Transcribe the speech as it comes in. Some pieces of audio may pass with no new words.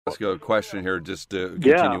ask a question here, just to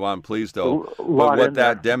Yeah. continue on, please, though. A But lot what in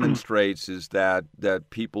that there. demonstrates is that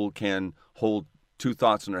people can hold two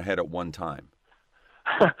thoughts in their head at one time.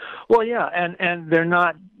 Well, yeah, and they're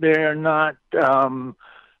not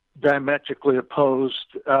diametrically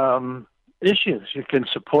opposed issues. You can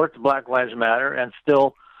support the Black Lives Matter and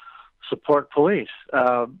still support police.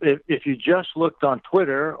 If you just looked on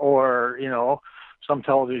Twitter or some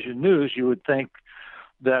television news, you would think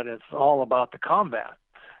that it's all about the combat.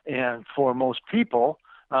 And for most people,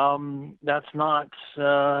 that's not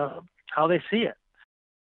how they see it.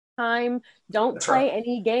 Don't That's play right.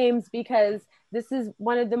 any games, because this is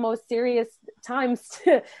one of the most serious times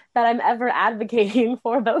that I'm ever advocating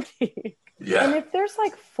for voting. Yeah. And if there's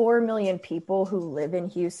like 4 million people who live in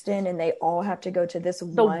Houston and they all have to go to this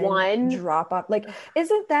one drop off, like,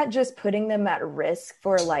 isn't that just putting them at risk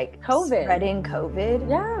for like COVID. Spreading COVID?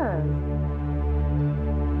 Yeah.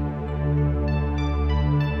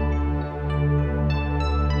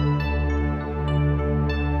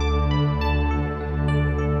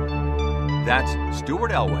 That's Stuart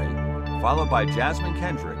Elway, followed by Jasmine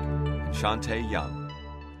Kendrick and Shantae Young.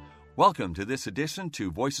 Welcome to this edition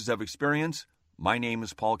to Voices of Experience. My name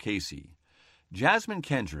is Paul Casey. Jasmine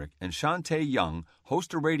Kendrick and Shantae Young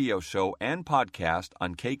host a radio show and podcast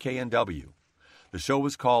on KKNW. The show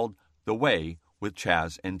is called The Way with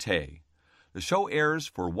Chaz and Tay. The show airs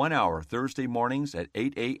for 1 hour Thursday mornings at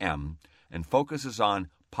 8 a.m. and focuses on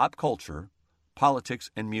pop culture,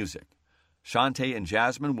 politics, and music. Shantae and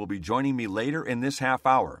Jasmine will be joining me later in this half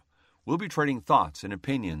hour. We'll be trading thoughts and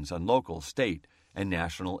opinions on local, state, and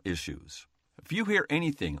national issues. If you hear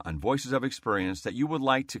anything on Voices of Experience that you would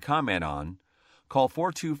like to comment on, call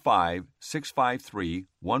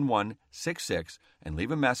 425-653-1166 and leave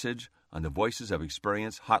a message on the Voices of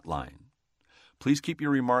Experience hotline. Please keep your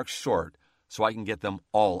remarks short so I can get them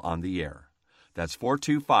all on the air. That's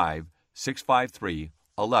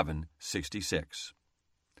 425-653-1166.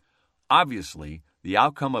 Obviously, the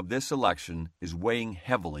outcome of this election is weighing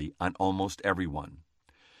heavily on almost everyone.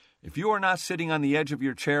 If you are not sitting on the edge of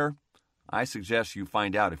your chair, I suggest you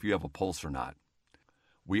find out if you have a pulse or not.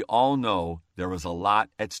 We all know there is a lot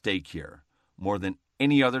at stake here, more than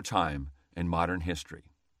any other time in modern history.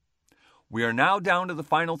 We are now down to the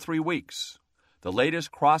final 3 weeks. The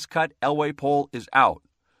latest Crosscut Elway poll is out.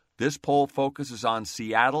 This poll focuses on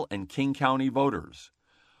Seattle and King County voters.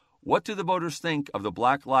 What do the voters think of the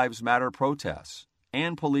Black Lives Matter protests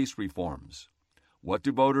and police reforms? What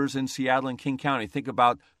do voters in Seattle and King County think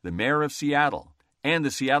about the mayor of Seattle and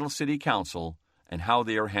the Seattle City Council and how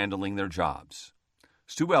they are handling their jobs?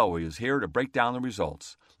 Stu Elway is here to break down the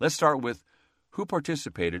results. Let's start with who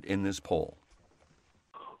participated in this poll.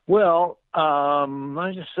 Well,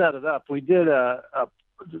 I just set it up. We did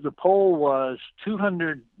the poll was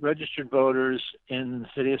 200 registered voters in the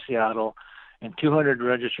city of Seattle and 200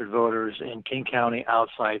 registered voters in King County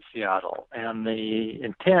outside Seattle. And the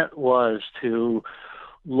intent was to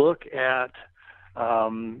look at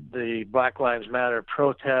the Black Lives Matter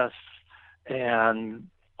protests and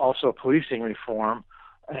also policing reform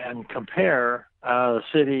and compare the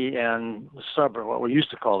city and the suburb, what we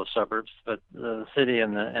used to call the suburbs, but the city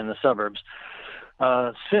and the suburbs,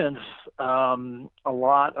 since a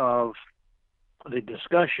lot of the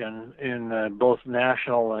discussion in both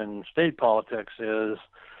national and state politics is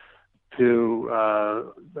to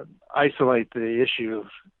isolate the issues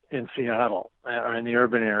in Seattle or in the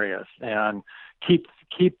urban areas and keep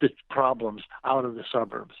the problems out of the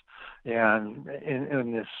suburbs. And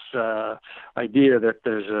in this idea that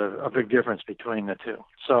there's a big difference between the two.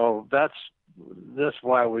 So that's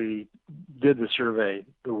why we did the survey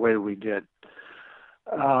the way we did.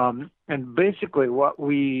 And basically what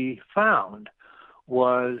we found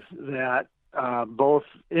was that both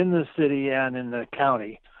in the city and in the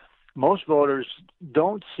county, most voters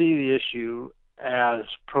don't see the issue as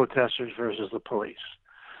protesters versus the police.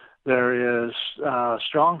 There is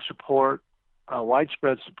strong support,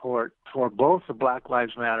 widespread support for both the Black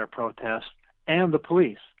Lives Matter protests and the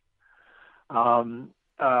police. In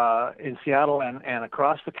Seattle and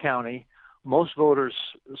across the county, most voters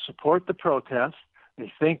support the protests.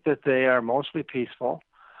 They think that they are mostly peaceful.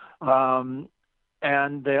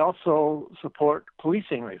 And they also support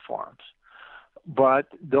policing reforms, but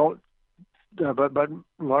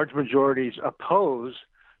large majorities oppose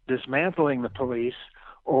dismantling the police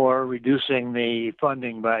or reducing the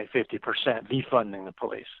funding by 50%, defunding the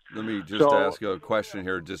police. Let me just ask a question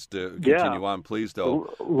here, just to continue on, please,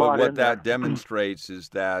 though. But what that demonstrates is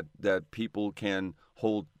that people can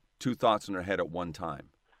hold two thoughts in their head at one time.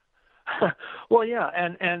 Well, yeah,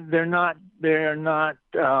 and they're not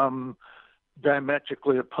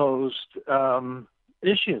diametrically opposed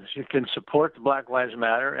issues. You can support the Black Lives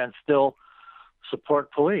Matter and still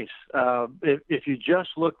support police. If you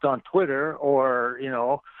just looked on Twitter or,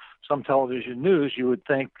 some television news, you would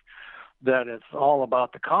think that it's all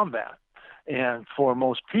about the combat. And for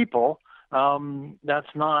most people,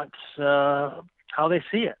 that's not how they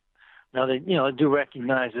see it. Now they, do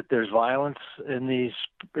recognize that there's violence in these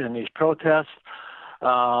protests,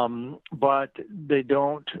 but they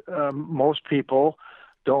don't. Most people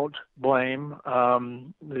don't blame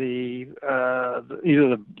either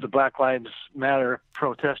the Black Lives Matter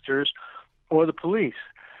protesters or the police.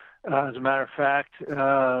 As a matter of fact,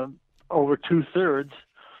 over 2/3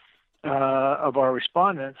 of our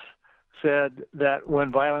respondents said that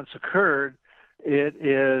when violence occurred, it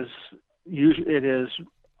is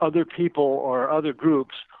other people or other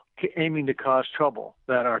groups aiming to cause trouble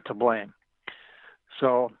that are to blame.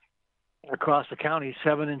 So across the county,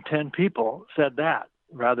 7 in 10 people said that,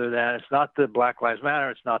 rather than it's not the Black Lives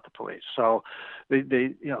Matter, it's not the police. So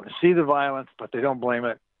they see the violence, but they don't blame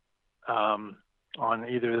it on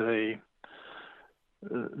either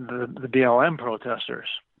the BLM protesters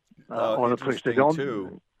or the police. They don't.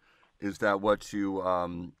 Too, is that what you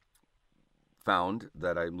found?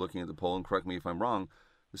 That I'm looking at the poll, and correct me if I'm wrong.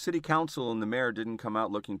 The city council and the mayor didn't come out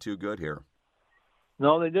looking too good here.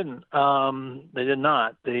 No, they didn't. They did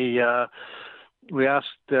not. We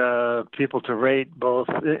asked people to rate both.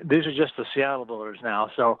 These are just the Seattle voters now.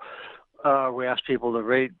 So we asked people to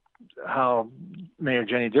rate how Mayor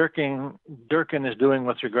Jenny Durkin is doing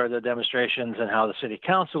with regard to the demonstrations and how the city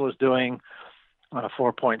council is doing on a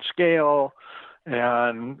 4-point scale.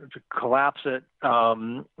 And to collapse it,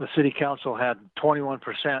 the city council had 21%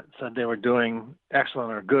 said they were doing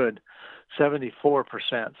excellent or good. 74%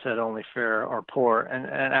 said only fair or poor,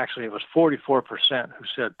 and actually it was 44% who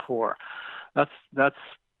said poor. That's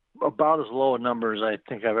about as low a number as I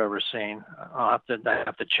think I've ever seen. I have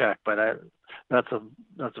to check, but that's a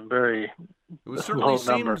very it would certainly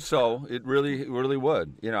seem so. It really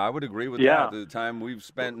would. I would agree with that. The time we've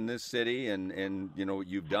spent in this city and what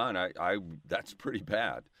you've done, I that's pretty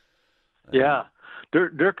bad. Yeah,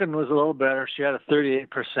 Durkin was a little better. She had a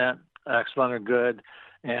 38% excellent or good,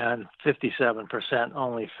 and 57%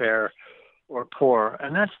 only fair or poor,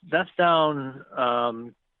 and that's down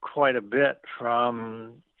quite a bit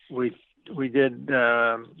from we did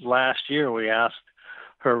last year. We asked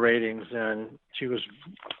her ratings, and she was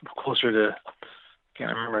closer to,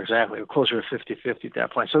 can't remember exactly, closer to 50-50 at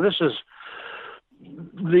that point. So these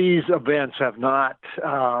events have not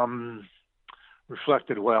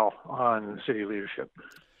reflected well on city leadership.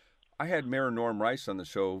 I had Mayor Norm Rice on the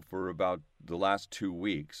show for about the last 2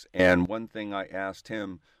 weeks, and one thing I asked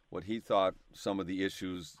him what he thought some of the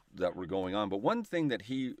issues that were going on, but one thing that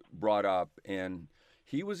he brought up, and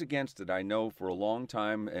he was against it, I know, for a long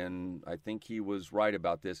time, and I think he was right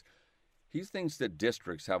about this. He thinks that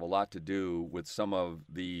districts have a lot to do with some of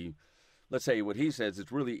the, let's say what he says,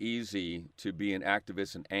 it's really easy to be an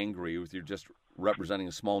activist and angry if you're just representing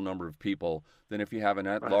a small number of people than if you have an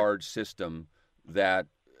at-large system that,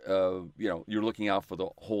 you're looking out for the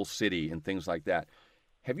whole city and things like that.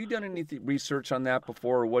 Have you done any research on that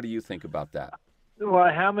before, or what do you think about that? Well,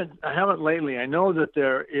 I haven't lately. I know that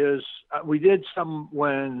there is. We did some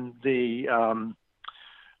when the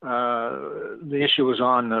issue was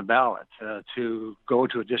on the ballot to go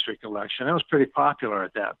to a district election. It was pretty popular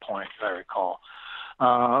at that point, if I recall.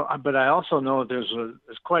 But I also know there's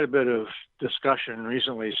quite a bit of discussion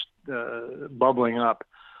recently bubbling up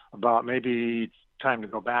about maybe time to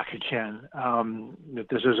go back again. That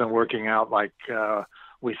this isn't working out like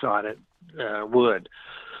we thought it would.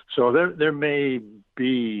 So there may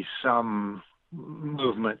be some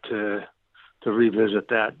movement to revisit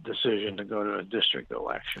that decision to go to a district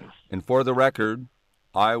election. And for the record,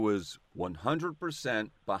 I was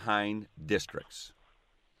 100% behind districts.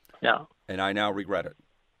 Yeah. And I now regret it.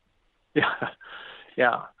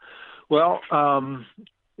 Yeah. Well,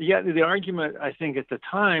 the argument, I think, at the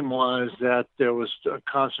time was that there was a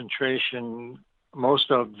concentration.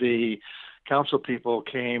 Most of the council people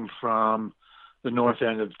came from the north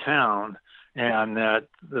end of town, and that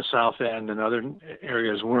the south end and other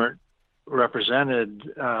areas weren't represented,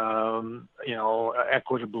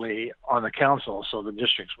 equitably on the council. So the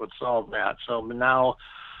districts would solve that. So now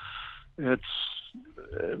it's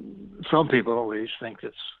some people at least think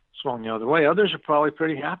it's swung the other way. Others are probably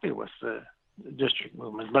pretty happy with the district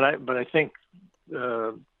movement, but I think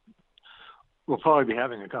we'll probably be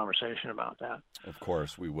having a conversation about that. Of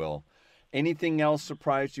course we will. Anything else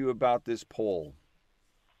surprised you about this poll?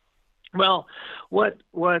 Well, what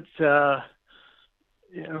I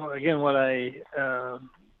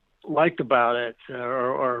liked about it,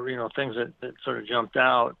 or things that sort of jumped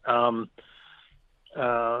out.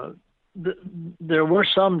 There were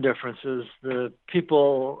some differences. The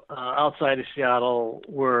people outside of Seattle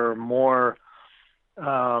were more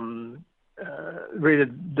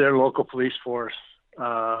rated their local police force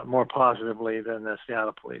more positively than the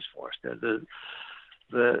Seattle police force did.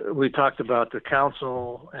 We talked about the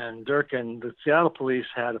council and Durkin. The Seattle police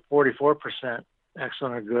had a 44%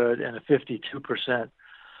 excellent or good and a 52%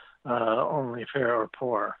 only fair or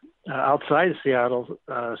poor. Outside of Seattle,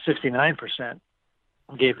 69%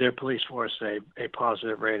 gave their police force a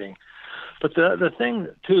positive rating. But the thing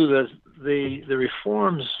too, the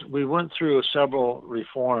reforms, we went through several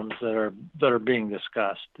reforms that are being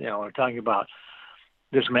discussed. We're talking about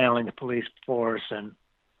dismantling the police force and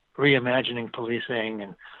reimagining policing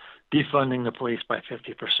and defunding the police by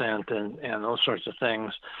 50% and those sorts of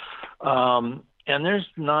things. And there's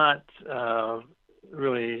not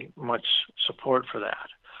really much support for that.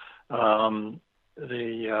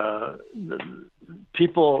 The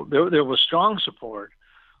people, there was strong support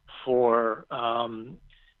for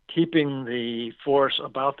keeping the force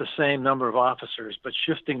about the same number of officers, but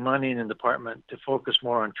shifting money in the department to focus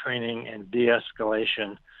more on training and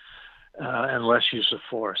de-escalation and less use of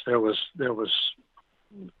force. There was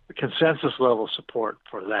consensus level support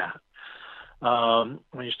for that.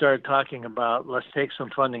 When you started talking about let's take some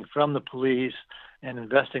funding from the police and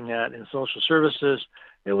investing that in social services,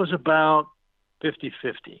 it was about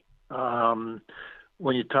 50-50.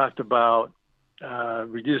 When you talked about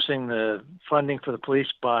reducing the funding for the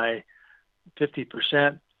police by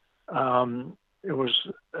 50%, it was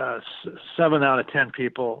 7 out of 10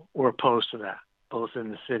 people were opposed to that, both in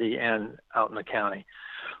the city and out in the county.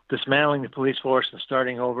 Dismantling the police force and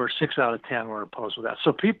starting over, 6 out of 10 were opposed to that.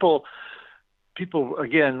 So people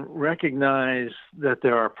again recognize that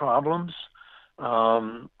there are problems.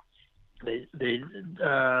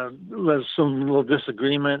 There's some little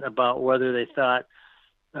disagreement about whether they thought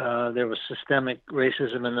there was systemic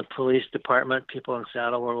racism in the police department. People in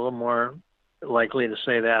Seattle were a little more likely to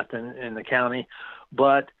say that than in the county.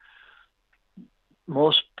 But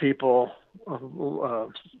most people, a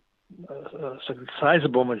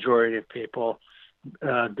sizable majority of people,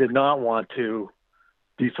 did not want to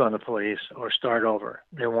defund the police or start over.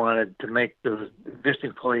 They wanted to make the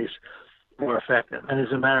existing police more effective. And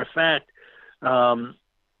as a matter of fact,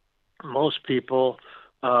 most people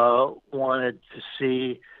wanted to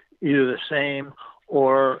see either the same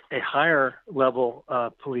or a higher level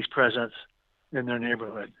police presence in their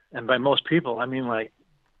neighborhood. And by most people, I mean like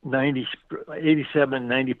 90%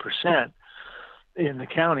 in the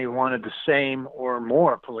county wanted the same or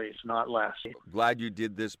more police, not less. Glad you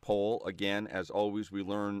did this poll. Again, as always, we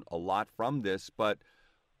learn a lot from this, but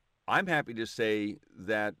I'm happy to say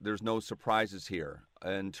that there's no surprises here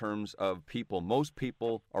in terms of people. Most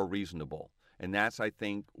people are reasonable, and that's, I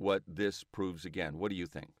think, what this proves again. What do you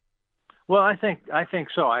think? Well, I think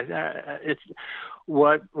so. It's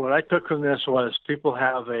what I took from this was people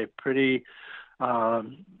have a pretty,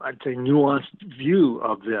 I'd say, nuanced view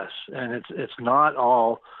of this, and it's not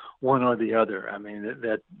all one or the other. I mean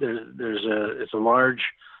that it's a large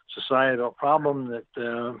societal problem that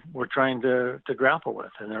we're trying to grapple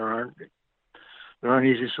with, and there aren't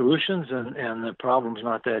easy solutions, and the problem's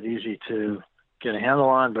not that easy to get a handle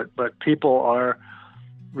on. But people are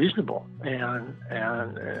reasonable and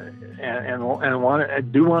want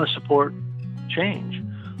to support change,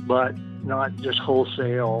 but not just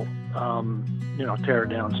wholesale, tear it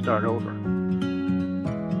down, start over.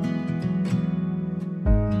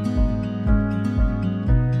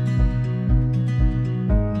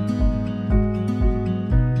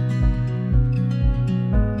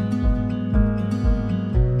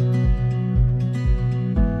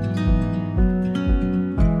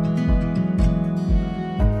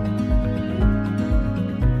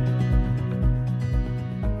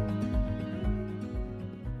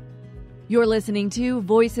 You're listening to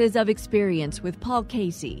Voices of Experience with Paul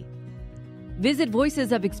Casey. Visit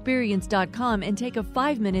voicesofexperience.com and take a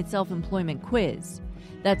 5-minute self-employment quiz.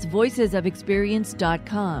 That's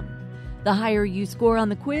voicesofexperience.com. The higher you score on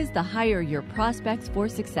the quiz, the higher your prospects for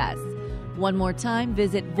success. One more time,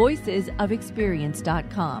 visit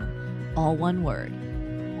voicesofexperience.com. All one word.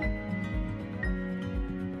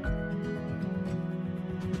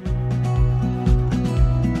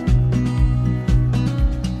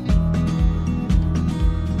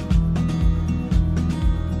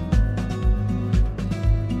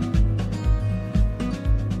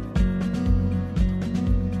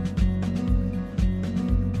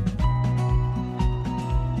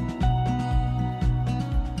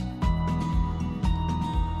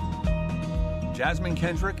 Jasmine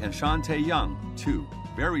Kendrick and Shantae Young, two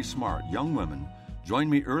very smart young women, joined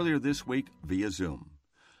me earlier this week via Zoom.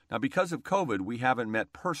 Now, because of COVID, we haven't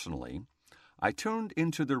met personally. I tuned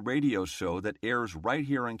into the radio show that airs right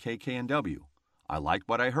here on KKNW. I liked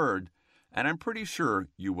what I heard, and I'm pretty sure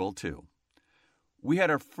you will too. We had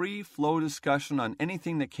a free-flow discussion on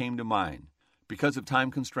anything that came to mind. Because of time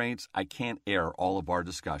constraints, I can't air all of our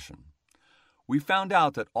discussion. We found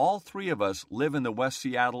out that all three of us live in the West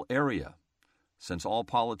Seattle area. Since all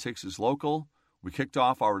politics is local, we kicked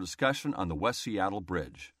off our discussion on the West Seattle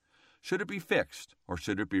Bridge. Should it be fixed or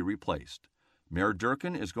should it be replaced? Mayor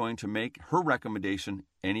Durkin is going to make her recommendation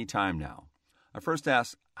any time now. I first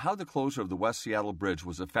asked how the closure of the West Seattle Bridge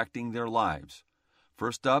was affecting their lives.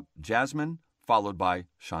 First up, Jasmine, followed by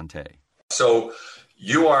Shantae. So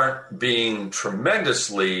you aren't being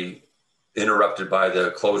tremendously interrupted by the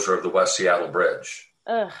closure of the West Seattle Bridge.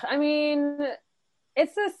 I mean,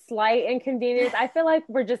 it's a slight inconvenience. I feel like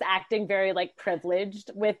we're just acting very privileged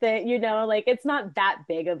with it, it's not that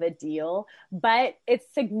big of a deal, but it's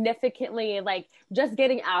significantly just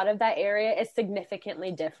getting out of that area is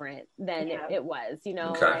significantly different than it was,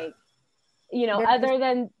 Okay. Other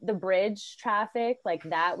than the bridge traffic,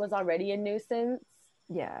 that was already a nuisance.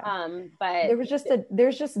 Yeah. But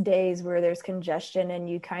there's just days where there's congestion and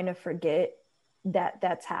you kind of forget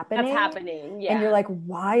that's happening. That's happening. Yeah. And you're like,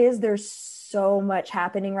 why is there so much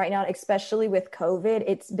happening right now? Especially with COVID,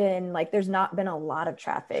 it's been there's not been a lot of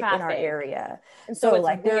traffic in our area. And so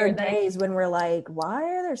there are days when we're like, why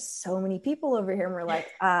are there so many people over here? And we're like,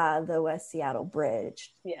 the West Seattle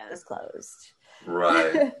Bridge is closed.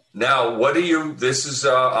 Right. Now, this is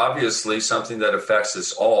obviously something that affects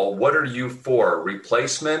us all. What are you for,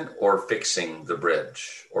 replacement or fixing the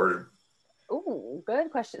bridge? Ooh,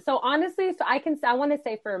 good question. So honestly, I want to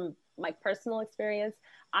say from my personal experience,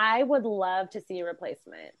 I would love to see a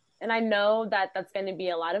replacement. And I know that that's going to be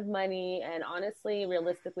a lot of money and honestly,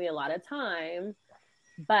 realistically, a lot of time,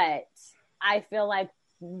 but I feel like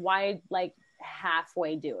why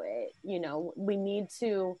halfway do it? We need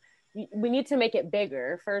to make it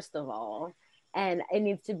bigger, first of all, and it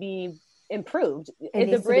needs to be improved. It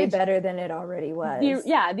needs to be better than it already was.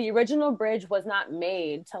 The original bridge was not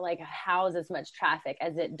made to house as much traffic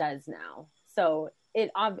as it does now. So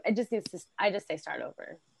I just say start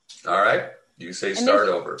over. All right. You say start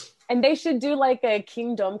over. And they should do a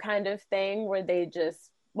kingdom kind of thing where they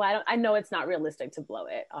I know it's not realistic to blow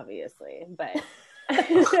it, obviously, but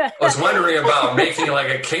I was wondering about making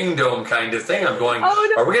a kingdom kind of thing. I'm going,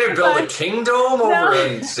 are we going to build a kingdom over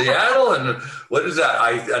in Seattle? And what is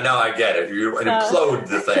that? Now I get it. You implode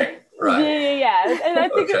the thing. Right. Yeah. And I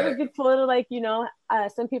think it would be cool to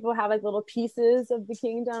some people have little pieces of the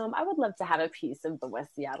kingdom. I would love to have a piece of the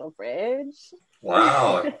West Seattle Bridge.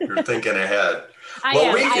 Wow. You're thinking ahead. I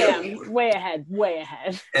am. Way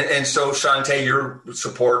ahead. And so, Shantae, your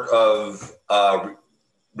support of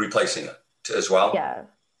replacing it as well? Yeah.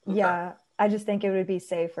 Okay. Yeah. I just think it would be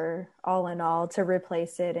safer all in all to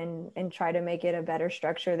replace it and try to make it a better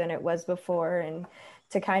structure than it was before, and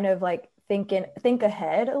to kind of think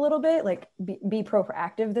ahead a little bit, be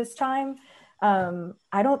proactive this time.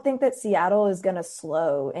 I don't think that Seattle is going to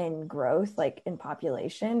slow in growth, in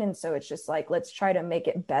population. And so it's just let's try to make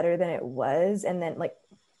it better than it was. And then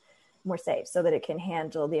more safe so that it can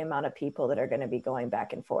handle the amount of people that are going to be going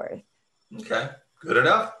back and forth. Okay. Good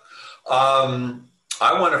enough.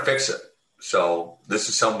 I want to fix it. So this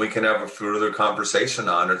is something we can have a further conversation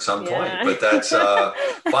on at some point, but that's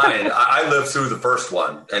fine. I lived through the first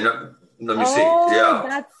one, and let me see. Yeah,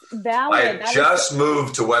 that's valid. I had just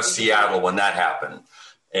moved to West Seattle when that happened.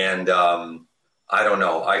 And I don't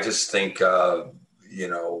know. I just think, the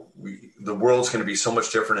world's going to be so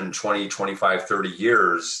much different in 20, 25, 30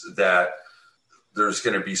 years that there's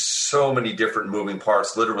going to be so many different moving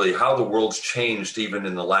parts, literally how the world's changed even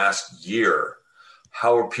in the last year.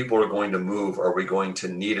 How people are going to move? Are we going to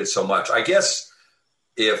need it so much? I guess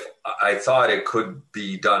if I thought it could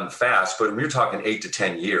be done fast, but you're talking 8 to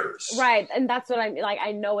 10 years. Right. And that's what I'm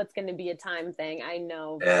I know it's going to be a time thing. I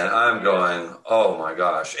know. And I'm going, oh my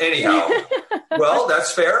gosh. Anyhow, well,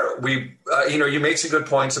 that's fair. We, you made some good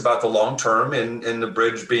points about the long term and the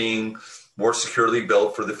bridge being more securely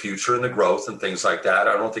built for the future and the growth and things like that.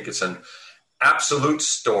 I don't think it's an absolute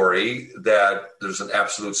story that there's an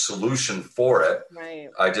absolute solution for it. Right.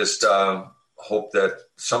 I just hope that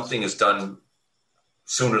something is done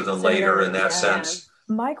sooner than later in that sense.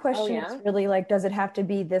 My question is really does it have to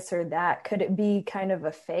be this or that? Could it be kind of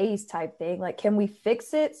a phase type thing? Can we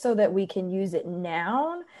fix it so that we can use it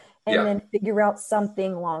now and then figure out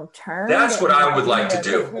something long term? That's what I would like to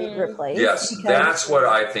do. Replace? Yes, that's what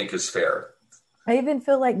I think is fair. I even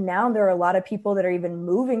feel like now there are a lot of people that are even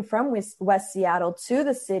moving from West Seattle to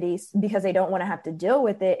the cities because they don't want to have to deal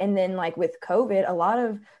with it. And then like with COVID, a lot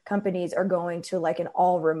of companies are going to like an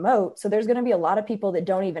all remote. So there's going to be a lot of people that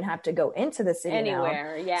don't even have to go into the city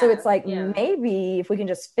anywhere. now. Yeah. So it's like, maybe if we can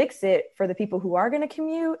just fix it for the people who are going to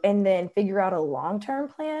commute and then figure out a long-term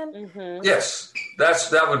plan. Mm-hmm. Yes,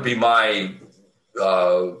 that would be my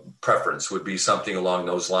preference, would be something along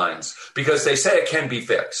those lines, because they say it can be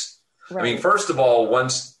fixed. Right. I mean, first of all,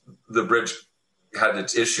 once the bridge had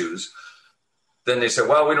its issues, then they said,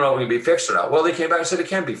 well, we don't know if it can be fixed or not. Well, they came back and said it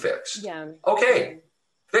can be fixed. Yeah. Okay,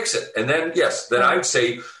 fix it. And then, yes, then I would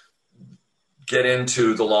say get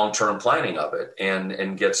into the long-term planning of it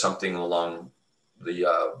and get something along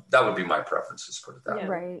the, that would be my preference, let's put it that way.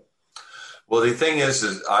 Right. Well, the thing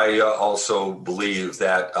is I also believe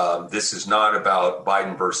that this is not about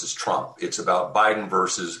Biden versus Trump. It's about Biden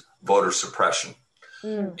versus voter suppression.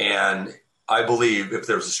 And I believe if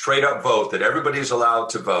there's a straight up vote that everybody's allowed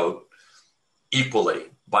to vote equally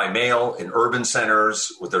by mail in urban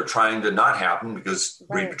centers, what they're trying to not happen, because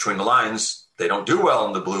read between the lines, they don't do well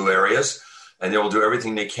in the blue areas, and they will do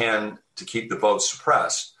everything they can to keep the vote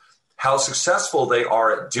suppressed. How successful they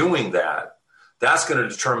are at doing that, that's going to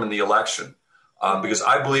determine the election. Because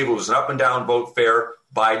I believe it was an up and down vote fair,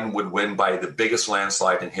 Biden would win by the biggest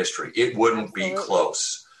landslide in history. It wouldn't be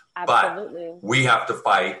close. Absolutely. But we have to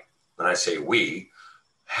fight, and I say we,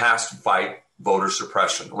 has to fight voter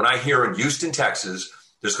suppression. When I hear in Houston, Texas,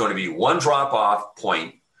 there's going to be one drop-off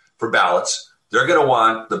point for ballots, they're going to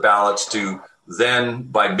want the ballots to then,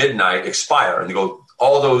 by midnight, expire. And they go,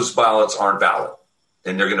 all those ballots aren't valid.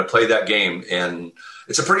 And they're going to play that game. And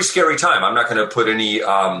it's a pretty scary time. I'm not going to put any,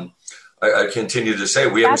 I continue to say,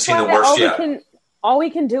 we haven't seen the worst yet. All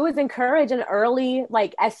we can do is encourage an early,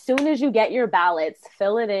 like as soon as you get your ballots,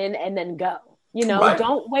 fill it in and then go. You know,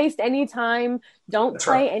 don't waste any time. Don't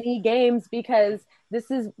play any games, because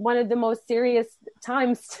this is one of the most serious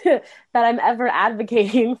times that I'm ever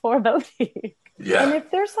advocating for voting. Yeah. And if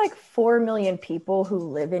there's like 4 million people who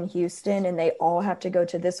live in Houston and they all have to go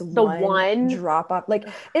to this one drop off, like,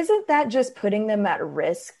 isn't that just putting them at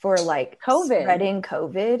risk for like spreading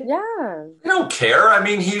COVID? Yeah. I don't care. I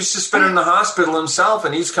mean, he's just been in the hospital himself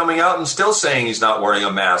and he's coming out and still saying he's not wearing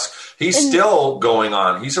a mask. He's still going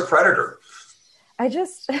on. He's a predator. I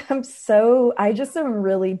just am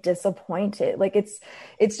really disappointed. Like it's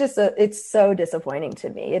so disappointing to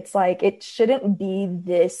me. It's like, it shouldn't be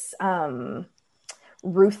this,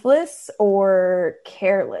 ruthless or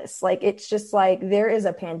careless. Like, it's just like, there is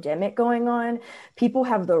a pandemic going on. People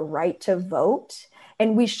have the right to vote,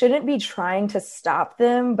 and we shouldn't be trying to stop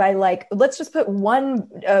them by like, let's just put one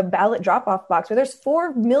ballot drop-off box where there's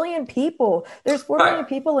 4 million people. There's 4 million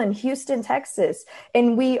people in Houston, Texas,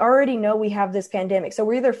 and we already know we have this pandemic. So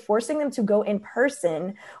we're either forcing them to go in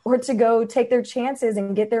person or to go take their chances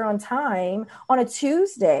and get there on time on a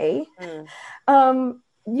Tuesday.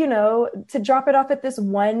 You know, to drop it off at this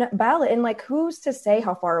one ballot. And like, who's to say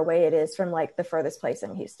how far away it is from like the furthest place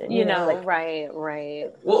in Houston? You know, like,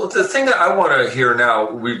 right. Well, the thing that I want to hear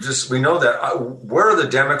now, we know that where are the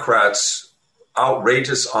Democrats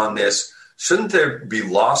outrageous on this? Shouldn't there be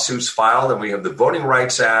lawsuits filed? And we have the Voting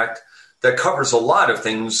Rights Act that covers a lot of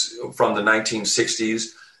things from the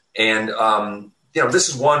 1960s. And, you know, this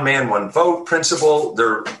is one man, one vote principle.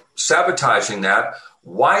 They're sabotaging that.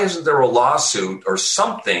 Why isn't there a lawsuit or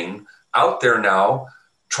something out there now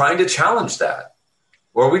trying to challenge that?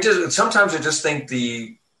 Or sometimes I just think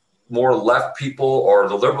the more left people or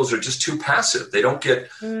the liberals are just too passive. They don't get,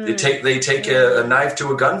 they take a knife to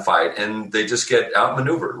a gunfight and they just get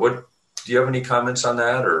outmaneuvered. Do you have any comments on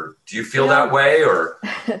that, or do you feel that way? Or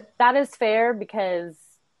that is fair, because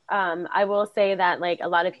I will say that like a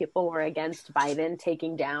lot of people were against Biden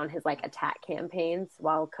taking down his like attack campaigns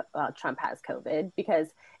while Trump has COVID, because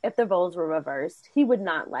if the roles were reversed, he would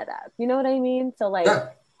not let up. You know what I mean? So like,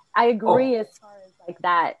 I agree as far as like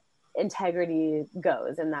that integrity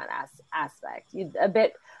goes in that aspect. A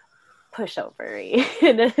bit pushover-y.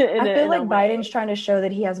 I feel like Biden's trying to show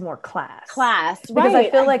that he has more class. Because right.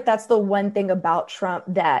 I feel like that's the one thing about Trump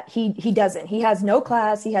that he doesn't. He has no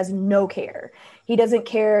class. He has no care. He doesn't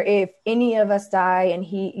care if any of us die, and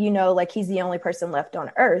he, you know, like he's the only person left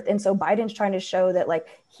on earth. And so Biden's trying to show that like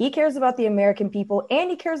he cares about the American people and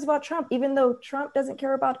he cares about Trump, even though Trump doesn't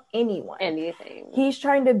care about anything. He's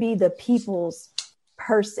trying to be the people's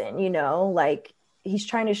person, you know, like he's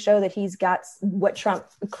trying to show that he's got what Trump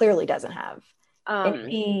clearly doesn't have. And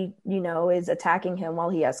he, you know, is attacking him while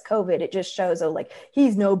he has COVID. It just shows, like,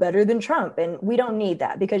 he's no better than Trump. And we don't need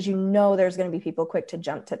that, because, you know, there's going to be people quick to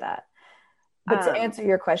jump to that. But to answer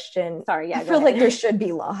your question, sorry, yeah, I feel like there should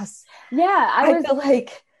be laws. Yeah, I feel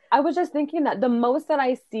like I was just thinking that the most that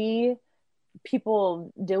I see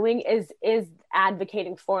people doing is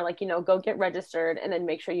advocating for, like, go get registered and then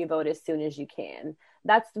make sure you vote as soon as you can.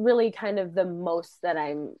 That's really kind of the most that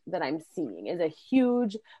I'm seeing, is a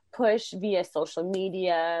huge push via social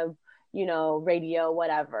media, radio,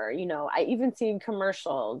 whatever. I even see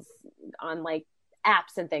commercials on like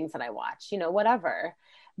apps and things that I watch, whatever.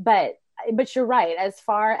 But you're right. As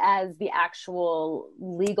far as the actual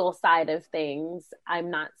legal side of things,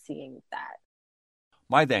 I'm not seeing that.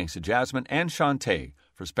 My thanks to Jasmine and Shantae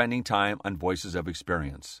for spending time on Voices of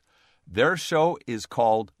Experience. Their show is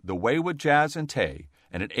called The Way with Jazz and Tay,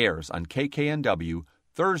 and it airs on KKNW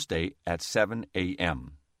Thursday at 7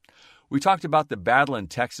 a.m. We talked about the battle in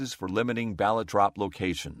Texas for limiting ballot drop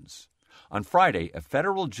locations. On Friday, a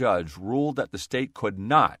federal judge ruled that the state could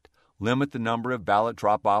not limit the number of ballot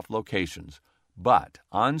drop-off locations, but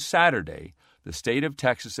on Saturday, the state of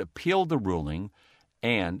Texas appealed the ruling,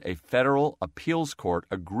 and a federal appeals court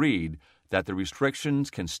agreed that the restrictions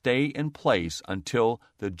can stay in place until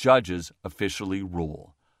the judges officially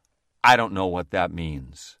rule. I don't know what that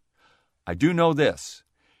means. I do know this.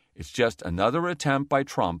 It's just another attempt by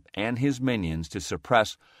Trump and his minions to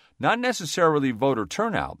suppress not necessarily voter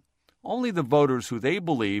turnout, only the voters who they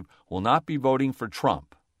believe will not be voting for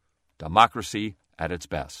Trump. Democracy at its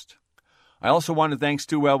best. I also want to thank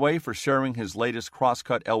Stu Elway for sharing his latest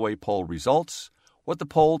Crosscut Elway poll results. What the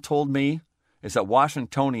poll told me is that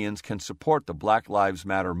Washingtonians can support the Black Lives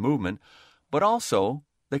Matter movement, but also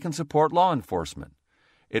they can support law enforcement.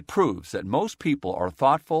 It proves that most people are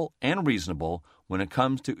thoughtful and reasonable when it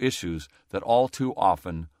comes to issues that all too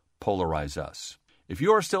often polarize us. If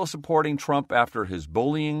you are still supporting Trump after his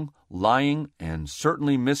bullying, lying, and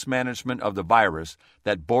certainly mismanagement of the virus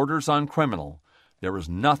that borders on criminal, there is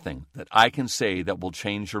nothing that I can say that will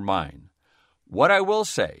change your mind. What I will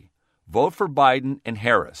say, vote for Biden and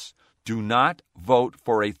Harris. Do not vote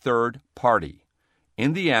for a third party.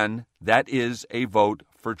 In the end, that is a vote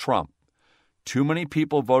for Trump. Too many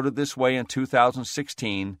people voted this way in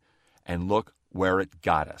 2016, and look where it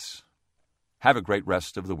got us. Have a great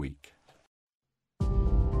rest of the week.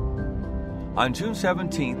 On June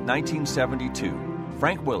 17, 1972,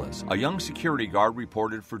 Frank Willis, a young security guard,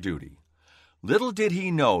 reported for duty. Little did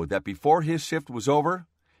he know that before his shift was over,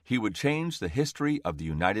 he would change the history of the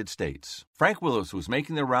United States. Frank Willis was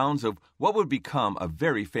making the rounds of what would become a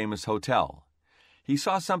very famous hotel. He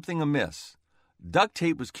saw something amiss. Duct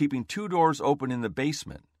tape was keeping 2 doors open in the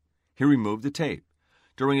basement. He removed the tape.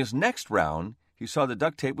 During his next round, he saw the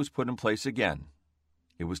duct tape was put in place again.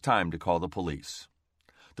 It was time to call the police.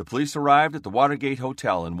 The police arrived at the Watergate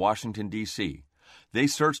Hotel in Washington, D.C. They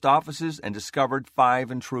searched offices and discovered 5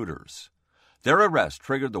 intruders. Their arrest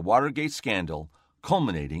triggered the Watergate scandal,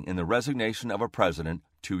 culminating in the resignation of a president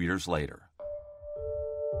 2 years later.